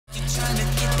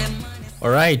All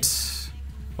right,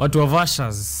 watu wa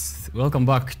Vashas, welcome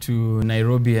back to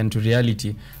Nairobi and to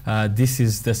reality. This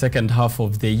is the second half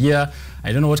of the year.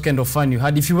 I don't know what kind of fun you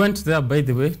had. If you went there, by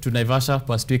the way, to Naivasha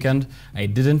past weekend, I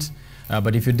didn't.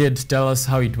 But if you did, tell us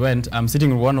how it went. I'm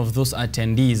sitting with one of those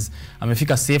attendees.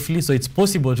 Amefika safely, so it's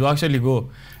possible to actually go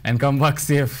and come back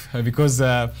safe because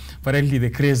apparently the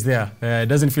craze there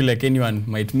doesn't feel like anyone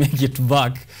might make it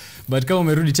back. But kama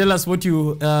umerudi, tell us what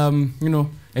you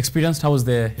experienced. How was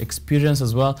the experience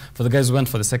as well for the guys who went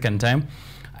for the second time?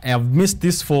 I have missed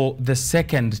this for the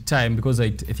second time because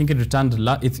I think it returned.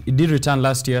 It did return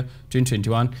last year,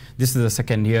 2021. This is the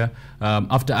second year.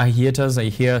 After a hiatus, I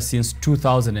hear since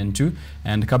 2002,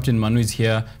 and Captain Manu is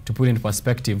here to put into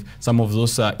perspective some of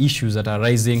those issues that are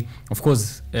rising, of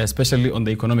course, especially on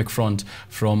the economic front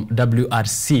from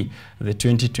WRC, the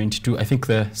 2022. I think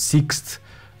the sixth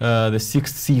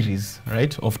series,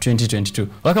 right, of 2022.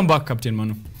 Welcome back, Captain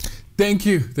Manu. Thank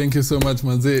you so much,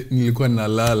 manze. Nilikuwa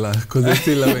nalala because I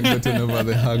still haven't gotten over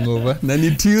the hangover. Na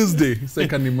ni Tuesday, so I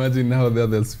can imagine how the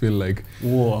others feel like.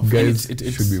 Whoa, guys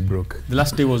should be broke. The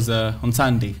last day was on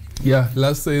Sunday. Yeah,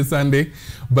 last day is Sunday.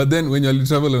 But then when you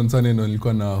travel on Sunday,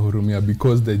 nilikuwa na hurumia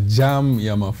because the jam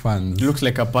ya fans. It looks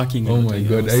like a parking lot. Oh my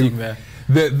God.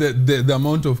 The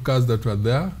amount of cars that were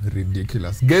there,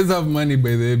 ridiculous. Guys have money,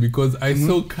 by the way, because I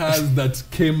saw cars that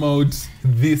came out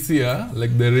this year,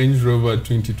 like the Range Rover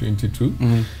 2022.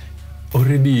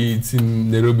 Already it's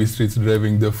in Nairobi streets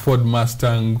driving, the Ford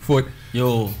Mustang, Ford.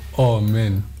 Yo. Oh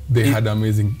man, they had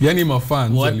amazing. Yani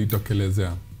mafans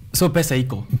walitokelezea. So pesa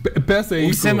iko. Pesa iko.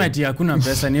 Usema ati hakuna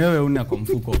pesa, ni wewe una kwa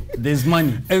mfuko. There's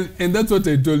money. And that's what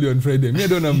I told you on Friday. Me, I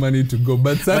don't have money to go,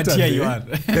 but Saturday. But here you are.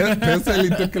 Pesa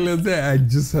ilitokelezea. I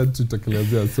just had to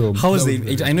tokelezea. So how was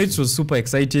it? I know it was super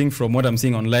exciting from what I'm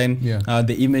seeing online. Yeah.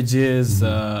 The images,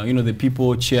 the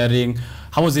people cheering.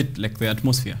 How was it, like the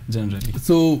atmosphere generally?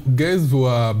 So guys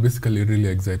were basically really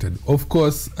excited. Of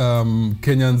course,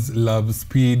 Kenyans love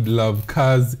speed, love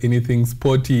cars, anything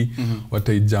sporty, what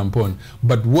I jump on.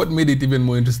 But what made it even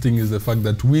more interesting is the fact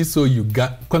that we saw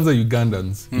kwanza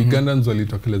Ugandans. Ugandans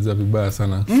walitokelezea vibaya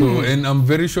sana. So, and I'm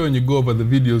very sure when you go over the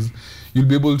videos, you'll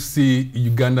be able to see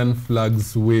Ugandan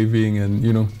flags waving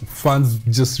and, fans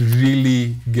just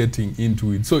really getting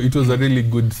into it. So it was a really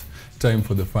good time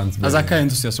for the fans. As a car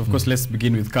enthusiast, of course, let's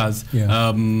begin with cars.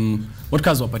 Yeah. What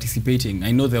cars were participating?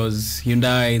 I know there was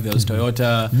Hyundai, there was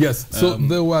Toyota. Yes, so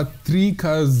there were three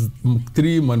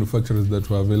manufacturers that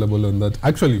were available on that.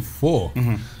 Actually, four.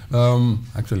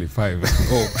 Actually, five.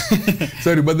 Oh,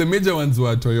 sorry, but the major ones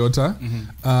were Toyota,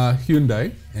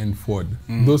 Hyundai, and Ford.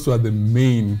 Those were the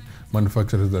main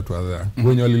manufacturers that were there.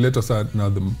 When you let us out now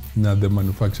the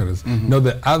manufacturers. Now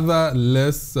the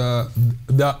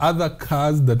other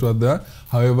cars that were there,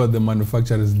 however, the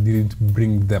manufacturers didn't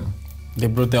bring them. They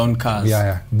brought their own cars.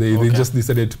 Yeah. They just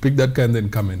decided to pick that car and then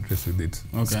come and race with it.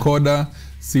 Okay. Skoda,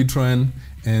 Citroen,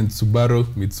 and Subaru,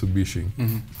 Mitsubishi.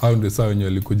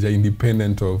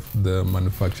 Independent of the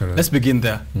manufacturers. Let's begin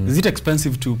there. Is it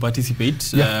expensive to participate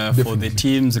for the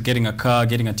teams, getting a car,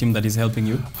 getting a team that is helping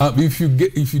you? If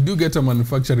you do get a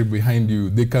manufacturer behind you,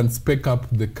 they can spec up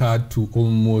the car to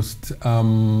almost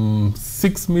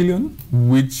 6 million,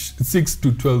 which 6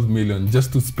 to 12 million,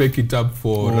 just to spec it up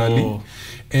for rally.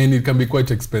 And it can be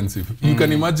quite expensive. You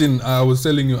can imagine, I was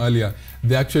telling you earlier,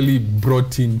 they actually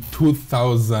brought in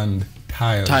 2,000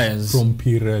 tires from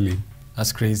Pirelli.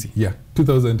 That's crazy. Yeah,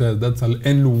 2,000 tires. That's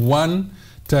and one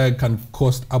tire can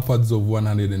cost upwards of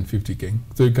 150k.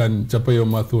 So you can chapa your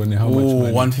math on how much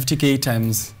money. 150k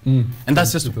times, and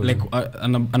that's just like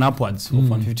an upwards of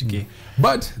 150k.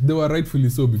 But they were rightfully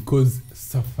so because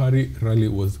Safari Rally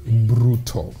was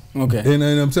brutal. Okay. And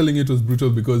I'm telling you it was brutal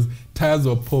because tires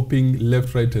were popping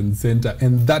left, right, and center,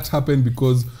 and that happened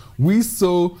because we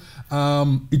saw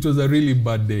it was a really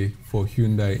bad day for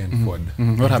Hyundai and Ford.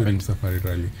 What happened? Safari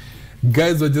Rally.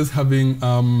 Guys were just having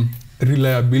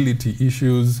reliability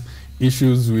issues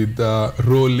with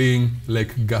rolling,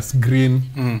 like gas green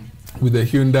with the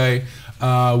Hyundai.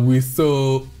 We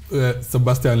saw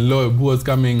Sebastian Loeb, who was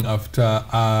coming after,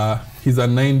 he's a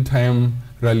 9-time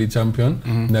rally champion,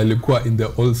 na alikuwa in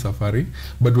the old Safari,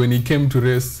 but when he came to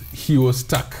race, he was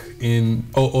stuck in,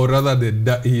 or rather the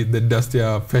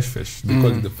dustier fesh. They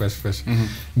call it the fesh.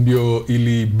 Ndio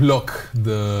ili block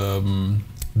the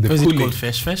Is cooling. it called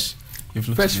fesh? Fesh.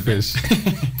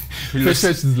 Fesh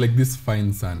is like this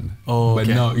fine sand, but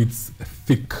now it's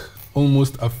thick,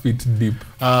 almost a feet deep.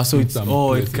 So it's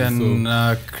it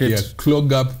can create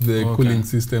clog up the cooling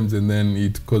systems, and then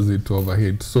it causes it to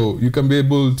overheat. So you can be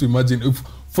able to imagine if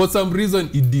For some reason,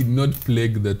 it did not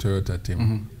plague the Toyota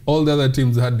team. All the other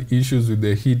teams had issues with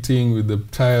the heating, with the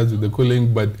tires, with the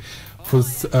cooling, but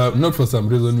not for some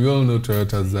reason. We all know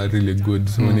Toyotas are really good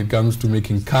when it comes to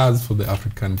making cars for the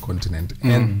African continent.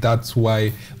 And that's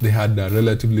why they had a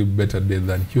relatively better day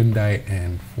than Hyundai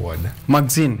and Ford.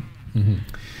 Maxine.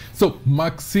 So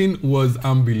Maxine was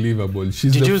unbelievable.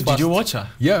 Did you watch her?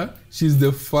 Yeah, she's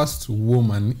the first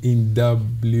woman in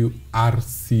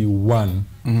WRC1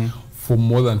 for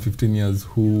more than 15 years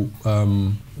who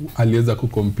aliweza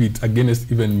compete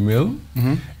against even male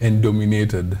and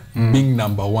dominated, being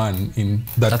number 1 in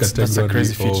that category. That's a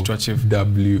crazy feat to achieve.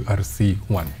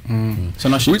 WRC1. So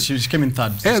now she came in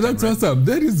third. Yeah, that's awesome.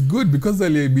 That is good because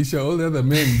aliaibisha all the other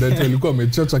men that walikuwa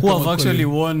wamechocha who have actually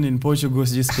won in Portugal,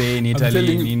 Spain, Italy. I'm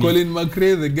telling you, Colin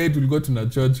McRae, the guy tulikuwa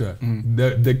tunachocha,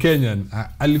 the Kenyan,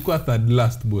 alikuwa third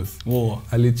last boss. Whoa.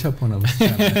 Alichapwa na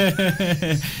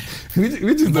msichana. Which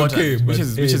is important. Okay, but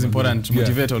which is important to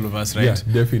motivate all of us, right? Yeah,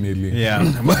 definitely. Yeah.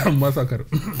 Massacre.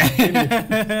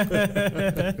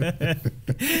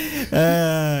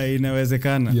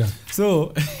 Inawezekana. Yeah.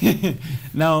 So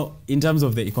now in terms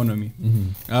of the economy,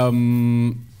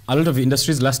 a lot of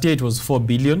industries, last year it was 4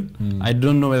 billion. I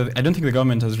don't think the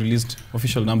government has released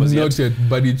official numbers yet. Not yet,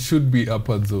 but it should be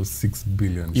upwards of 6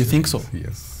 billion. You think so?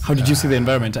 Yes. How did you see the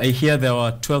environment? I hear there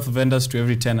were 12 vendors to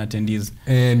every 10 attendees.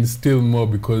 And still more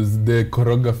because the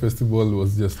Koroga festival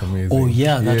was just amazing. Oh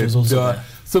yeah, that was also there.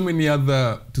 So many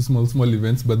other small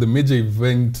events, but the major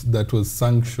event that was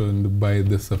sanctioned by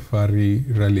the Safari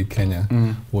Rally Kenya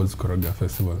was Koroga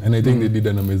Festival. And I think they did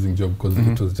an amazing job because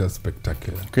it was just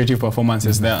spectacular. Creative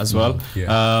performances there as well.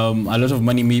 Yeah. A lot of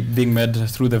money being made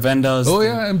through the vendors. Oh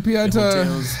yeah, and Piata,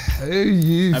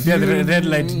 the red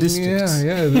light district.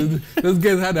 Yeah, those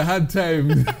guys had a hard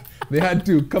time. They had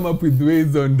to come up with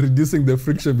ways on reducing the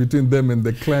friction between them and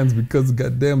the clients because,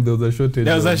 goddamn, there was a shortage.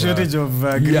 There was a shortage of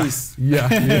grease. Yeah.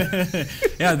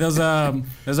 Yeah, there's a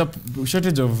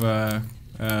shortage of.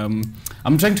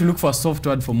 I'm trying to look for a soft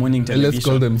word for morning television. Let's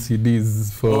call them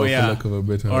CDs for lack of a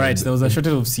better word. All right, there was a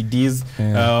shortage of CDs.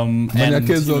 And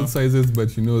all sizes, but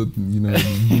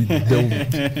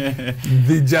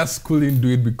they just couldn't do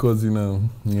it because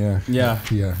Yeah.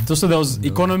 So there was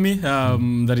economy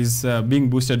that is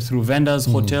being boosted through vendors.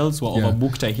 Hotels were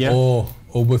overbooked, I hear.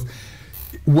 But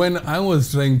when I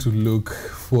was trying to look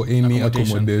for any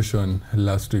accommodation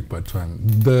last week,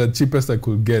 the cheapest I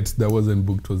could get that wasn't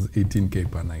booked was 18K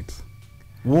per night.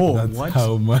 Whoa, that's what?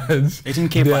 How much?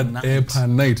 18K per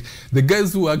night. The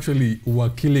guys who actually were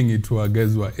killing it were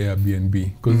guys who were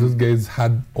Airbnb because those guys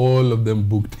had all of them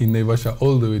booked in Naivasha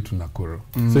all the way to Nakuru.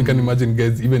 So you can imagine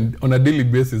guys, even on a daily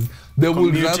basis, they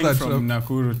would rather from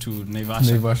Nakuru to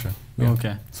Naivasha. Yeah.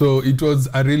 Okay. So it was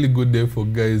a really good day for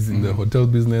guys in the hotel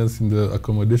business, in the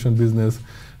accommodation business,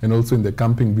 and also in the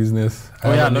camping business.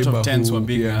 A lot of tents were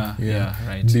big.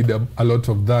 Right. Did a lot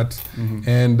of that.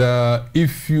 And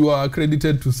if you are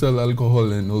accredited to sell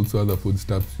alcohol and also other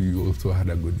foodstuffs, you also had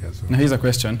a good day as well. Now here's a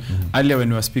question. Earlier when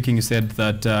we were speaking, you said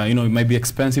that it might be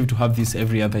expensive to have this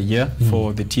every other year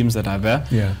for the teams that are there.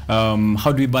 Yeah.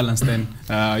 How do we balance then?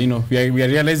 We are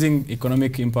realizing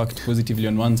economic impact positively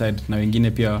on one side. Now wengine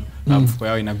pia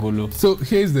in a golo. So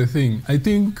here's the thing. I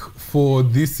think for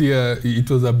this year it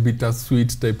was a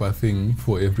bittersweet type of thing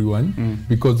for everyone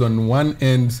because on one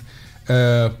end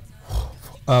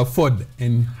Ford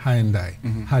and Hyundai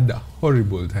had a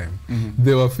horrible time.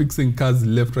 They were fixing cars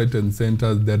left, right and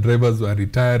center. Their drivers were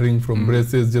retiring from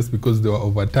races just because they were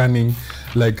overturning,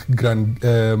 like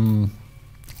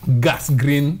Gas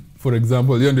Green, for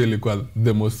example,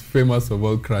 the most famous of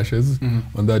all crashes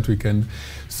on that weekend.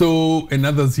 So, and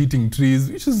others hitting trees,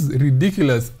 which is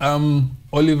ridiculous.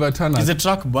 Oliver Turner. Is the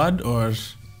truck bad or?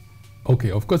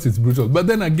 Okay, of course it's brutal. But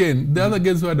then again, the other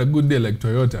guys who had a good day like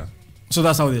Toyota. So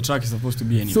that's how the track is supposed to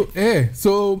be anyway.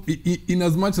 So in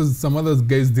as much as some other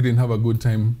guys didn't have a good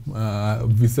time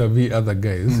vis-a-vis other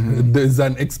guys, there's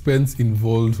an expense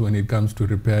involved when it comes to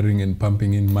repairing and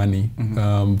pumping in money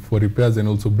for repairs and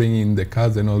also bringing in the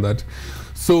cars and all that.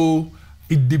 So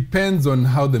it depends on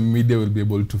how the media will be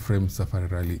able to frame Safari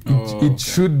Rally. It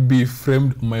should be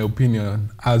framed, in my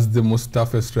opinion, as the most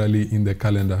toughest rally in the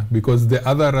calendar because the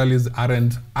other rallies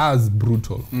aren't as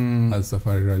brutal as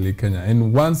Safari Rally Kenya.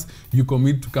 And once you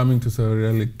commit to coming to Safari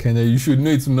Rally Kenya, you should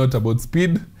know it's not about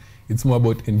speed, it's more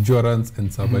about endurance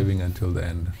and surviving until the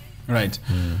end. Right.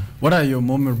 What are your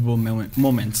memorable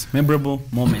moments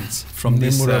from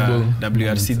this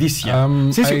WRC this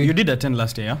year? Since you did attend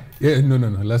last year, yeah? Yeah, no.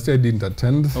 Last year I didn't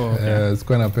attend. It's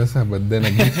quite a pesa, but then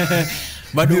again.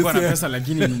 Bado uko na pesa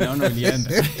lakini ninaona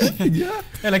ulienda. Yeah.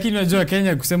 Lakini unajua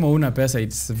Kenya kusema una pesa,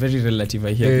 it's very relative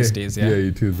I hear these days. Yeah,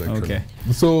 it is actually. Okay.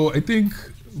 So I think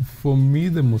for me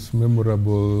the most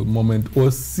memorable moment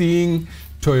was seeing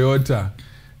Toyota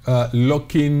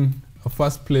lock in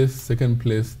first place, second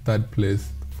place, third place,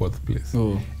 fourth place.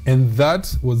 Oh. And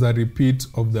that was a repeat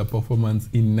of their performance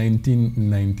in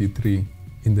 1993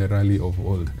 in the rally of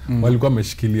old. Walikuwa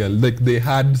wameshikilia, like they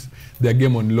had their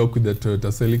game on lock with the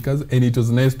Toyota Celicas, and it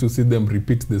was nice to see them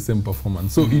repeat the same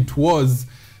performance. So it was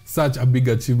such a big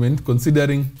achievement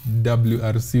considering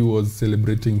WRC was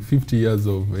celebrating 50 years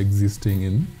of existing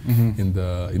in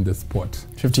the sport.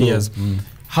 50 years.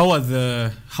 How was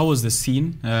the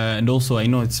scene? And also, I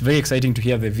know it's very exciting to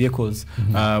hear the vehicles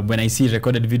when I see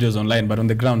recorded videos online, but on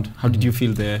the ground, how did you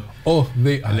feel the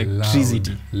they are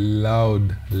electricity?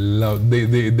 Loud.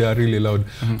 They are really loud.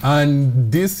 And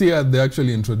this year, they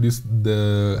actually introduced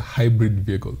the hybrid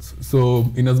vehicles. So,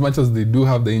 in as much as they do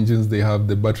have the engines, they have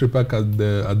the battery pack at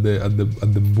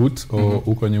the boot or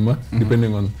ukonyuma,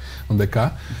 depending on the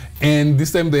car. And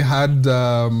this time they had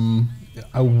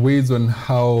ways on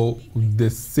how the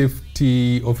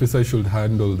safety officer should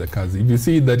handle the cars. If you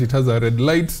see that it has a red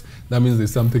light, that means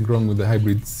there's something wrong with the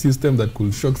hybrid system that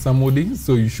could shock somebody,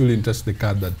 so you shouldn't touch the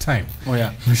car at that time. Oh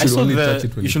yeah, you should only touch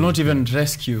it when you should not even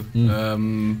rescue.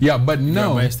 Yeah, but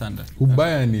now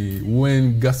Ubayani,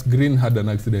 when Gas Green had an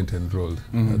accident and rolled,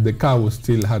 the car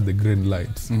still had the green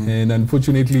light, and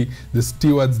unfortunately the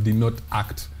stewards did not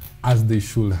act as they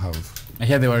should have. I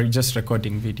hear they were just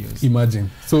recording videos. Imagine.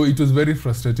 So it was very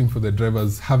frustrating for the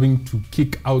drivers having to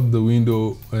kick out the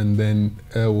window and then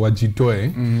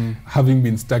wajitoe, having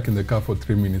been stuck in the car for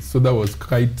 3 minutes. So that was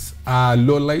quite a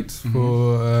low light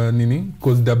for Nini,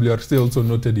 because WRC also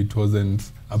noted it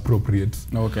wasn't appropriate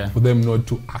for them not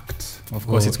to act. Of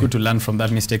course, it's good to learn from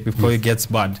that mistake before it gets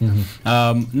bad.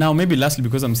 Now, maybe lastly,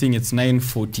 because I'm seeing it's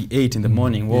 9:48 in the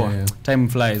morning. Whoa, time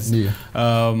flies.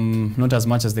 Not as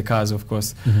much as the cars, of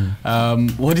course.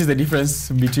 What is the difference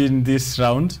between this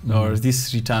round or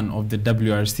this return of the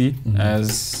WRC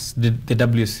as the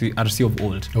WRC of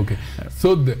old? Okay,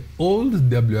 so the old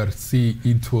WRC,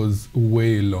 it was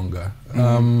way longer.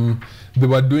 They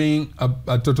were doing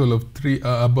a total of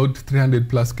about 300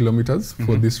 plus kilometers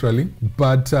for this rally,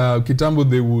 but Kitambo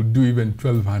they would do even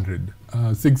 1,200,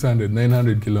 600,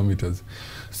 900 kilometers.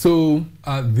 So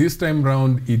this time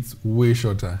round it's way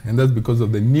shorter, and that's because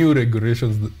of the new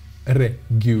regulations that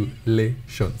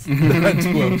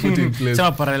were put in place.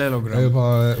 Let's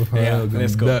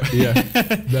go.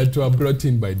 That were brought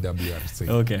in by WRC.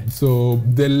 Okay. So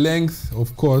the length,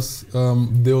 of course,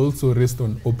 they also rest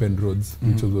on open roads,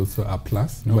 which was also a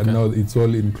plus. But now it's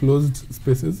all enclosed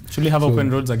spaces. Should we have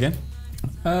open roads again?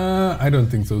 I don't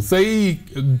think so. Say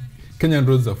Kenyan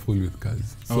roads are full with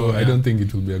cars, so I don't think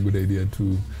it will be a good idea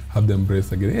to have them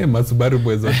brace again. Hey, Masubaru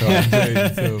boys are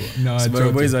join, so no,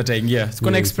 Subaru boys are taingia. It's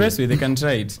gonna expressway. They can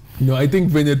try it. No, I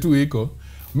think venye tu iko.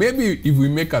 Maybe if we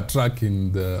make a track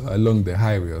in along the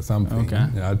highway or something,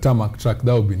 a tarmac track,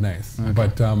 that would be nice.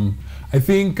 But I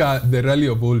think the rally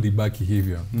of old ibaki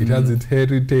hivyo. It has its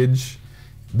heritage.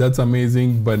 That's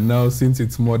amazing. But now, since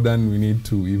it's modern, we need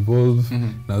to evolve.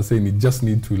 Now, saying it just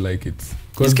need to like it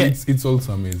because it's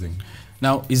also amazing.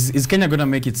 Now, is Kenya going to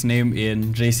make its name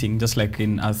in racing, just like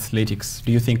in athletics?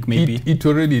 Do you think maybe? It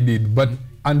already did, but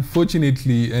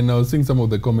unfortunately, and I was seeing some of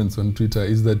the comments on Twitter,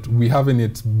 is that we haven't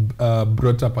yet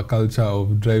brought up a culture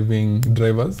of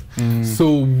drivers.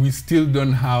 So we still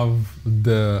don't have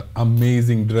the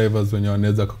amazing drivers when you're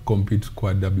wanaweza compete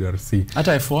kwa WRC. At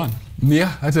F1?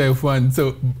 Yeah, at F1.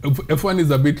 So F1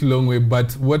 is a bit long way,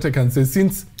 but what I can say,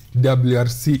 since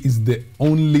WRC is the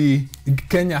only,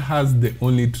 Kenya has the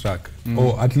only track,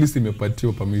 or at least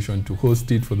imepatiwa permission to host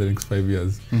it for the next 5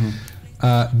 years.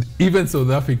 Even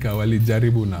South Africa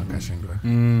walijaribu na akashindwa.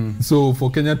 So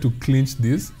for Kenya to clinch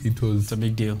this, it's a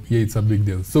big deal. Yeah, it's a big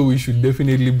deal. So we should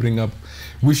definitely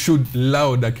we should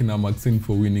laud akina Maxine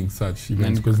for winning such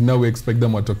events, because now we expect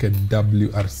them to get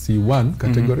WRC 1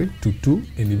 category to 2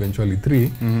 and eventually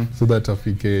 3, so that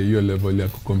afike your level ya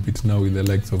compete now with the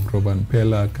likes of Roban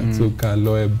Pella, Katsuka,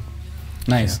 Loeb.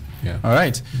 Nice. Yeah. All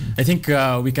right. I think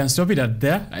we can stop it at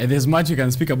there. There's much you can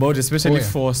speak about, especially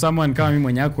for someone kama mimi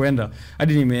mwenye kuenda.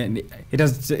 Hadi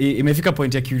imefika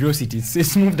point ya curiosity.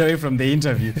 It's moved away from the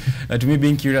interview to me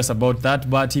being curious about that.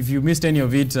 But if you missed any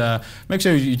of it, make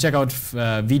sure you check out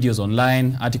videos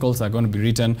online. Articles are going to be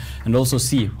written, and also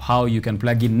see how you can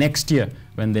plug in next year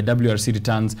when the WRC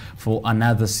returns for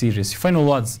another series. Final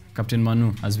words, Captain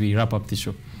Manu, as we wrap up the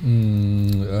show.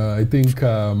 I think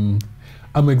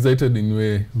I'm excited in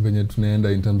way venye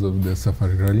tunaenda in terms of the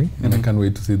Safari Rally, and I can't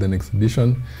wait to see the next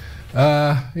edition.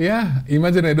 Yeah,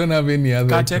 imagine I don't have any other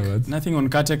Cartech, extroverts. nothing on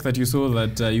Cartech that you saw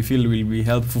that you feel will be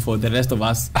helpful for the rest of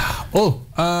us?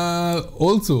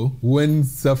 Also, when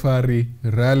Safari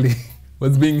Rally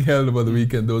was being held over the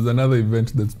weekend, there was another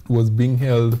event that was being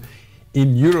held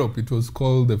in Europe. It was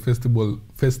called the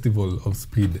Festival of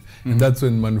Speed. And that's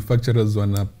when manufacturers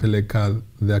wanapeleka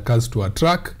their cars to a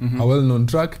track, a well-known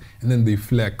track, and then they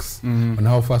flex on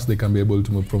how fast they can be able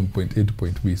to move from point A to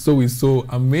point B. So we saw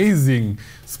amazing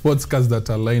sports cars that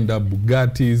are lined up,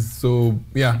 Bugattis. So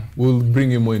yeah, we'll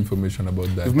bring you more information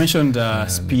about that. You've mentioned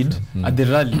speed at the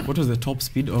rally. What was the top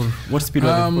speed, or what speed were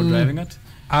the people driving at?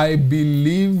 I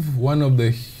believe one of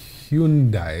the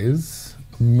Hyundais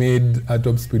made a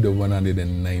top speed of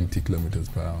 190 kilometers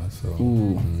per hour. So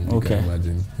you can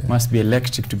imagine. Yeah. Must be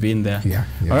electric to be in there. Yeah.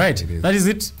 All right, that is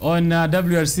it on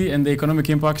WRC and the economic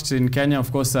impact in Kenya.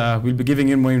 Of course, we'll be giving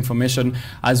you more information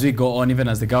as we go on, even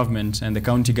as the government and the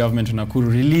county government in Nakuru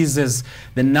releases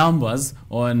the numbers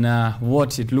on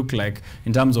what it looked like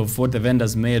in terms of what the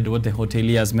vendors made, what the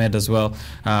hoteliers made as well.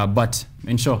 But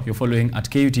ensure you're following at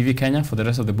KUTV Kenya for the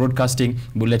rest of the broadcasting,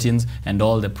 bulletins, and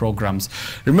all the programs.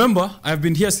 Remember, I've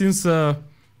been here since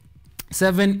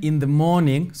 7 in the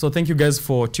morning, so thank you guys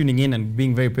for tuning in and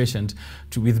being very patient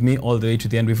with me all the way to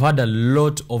the end. We've had a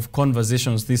lot of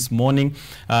conversations this morning,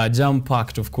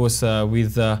 jam-packed, of course,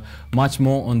 with much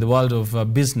more on the world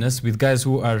of business, with guys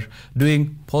who are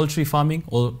doing poultry farming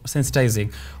or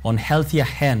sensitizing on Healthier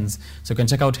Hands. So you can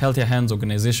check out Healthier Hands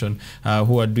organization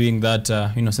who are doing that,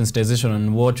 sensitization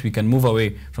on what we can move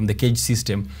away from the cage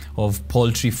system of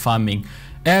poultry farming.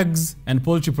 Eggs and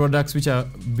poultry products which have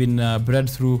been bred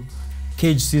through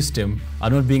cage system are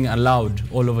not being allowed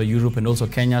all over Europe, and also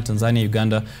Kenya, Tanzania,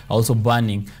 Uganda are also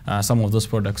banning some of those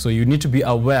products. So you need to be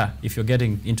aware if you're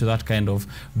getting into that kind of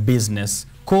business.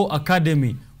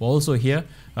 Co-Academy were also here,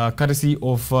 courtesy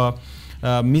of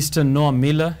Mr. Noah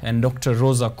Miller and Dr.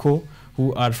 Rosa Ko,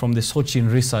 who are from the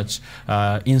Sochin Research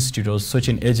Institute or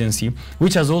Sochin Agency,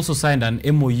 which has also signed an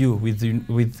MOU with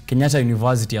Kenyatta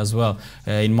University as well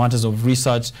in matters of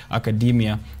research,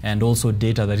 academia, and also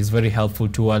data that is very helpful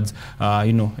towards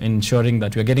ensuring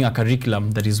that we are getting a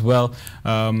curriculum that is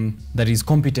that is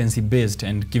competency based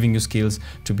and giving you skills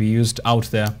to be used out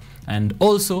there. And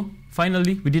also,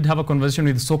 finally, we did have a conversation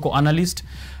with Soko analyst,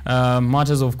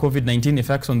 matters of COVID-19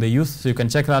 effects on the youth. So you can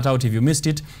check that out if you missed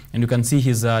it, and you can see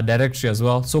his directory as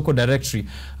well, Soko directory.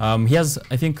 He has,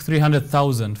 I think,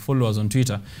 300,000 followers on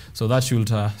Twitter. So that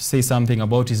should say something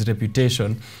about his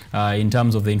reputation in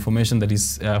terms of the information that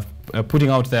he's putting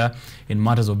out there in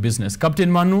matters of business.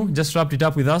 Captain Manu just wrapped it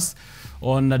up with us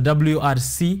on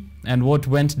WRC and what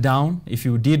went down. If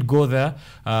you did go there,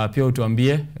 pia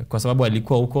utuambie kwa sababu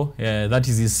alikuwa huko, that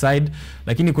is his side.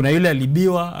 Lakini kuna yule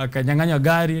alibiwa, akanyang'anywa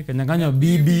gari, akanyang'anywa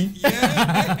bibi.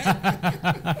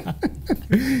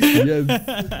 Yes.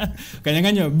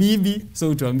 Akanyang'anywa bibi, so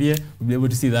utuambie, we'll be able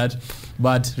to see that.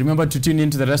 But remember to tune in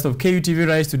to the rest of KUTV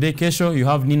Rise today. Kesho, you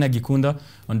have Nina Gikunda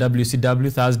on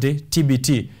WCW Thursday,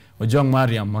 TBT, Ojwang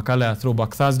Mariam, makala ya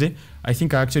Throwback Thursday. I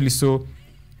think I actually saw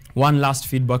one last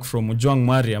feedback from Ojwang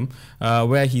Mariam,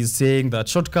 where he's saying that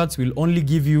shortcuts will only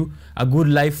give you a good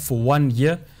life for 1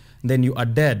 year, then you are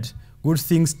dead. Good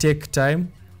things take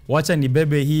time. Wacha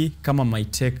nibebe hii kama my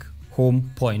take home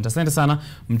point. Asante sana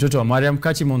mtoto wa Mariam.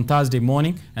 Catch him on Thursday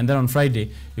morning, and then on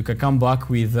Friday you can come back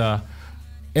with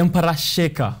Emperor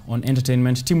Shaker on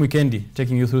entertainment. Team Weekendi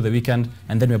taking you through the weekend,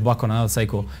 and then we're back on another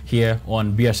cycle here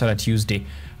on Biashara Tuesday,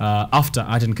 after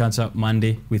Art and Culture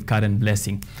Monday with Karen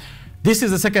Blessing. This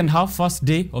is the second half, first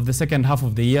day of the second half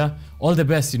of the year. All the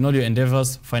best in all your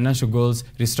endeavors, financial goals,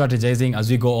 re-strategizing as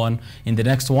we go on in the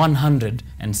next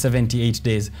 178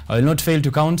 days. I will not fail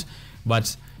to count,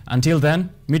 but until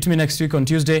then, meet me next week on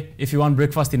Tuesday. If you want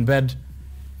breakfast in bed,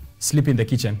 sleep in the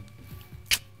kitchen.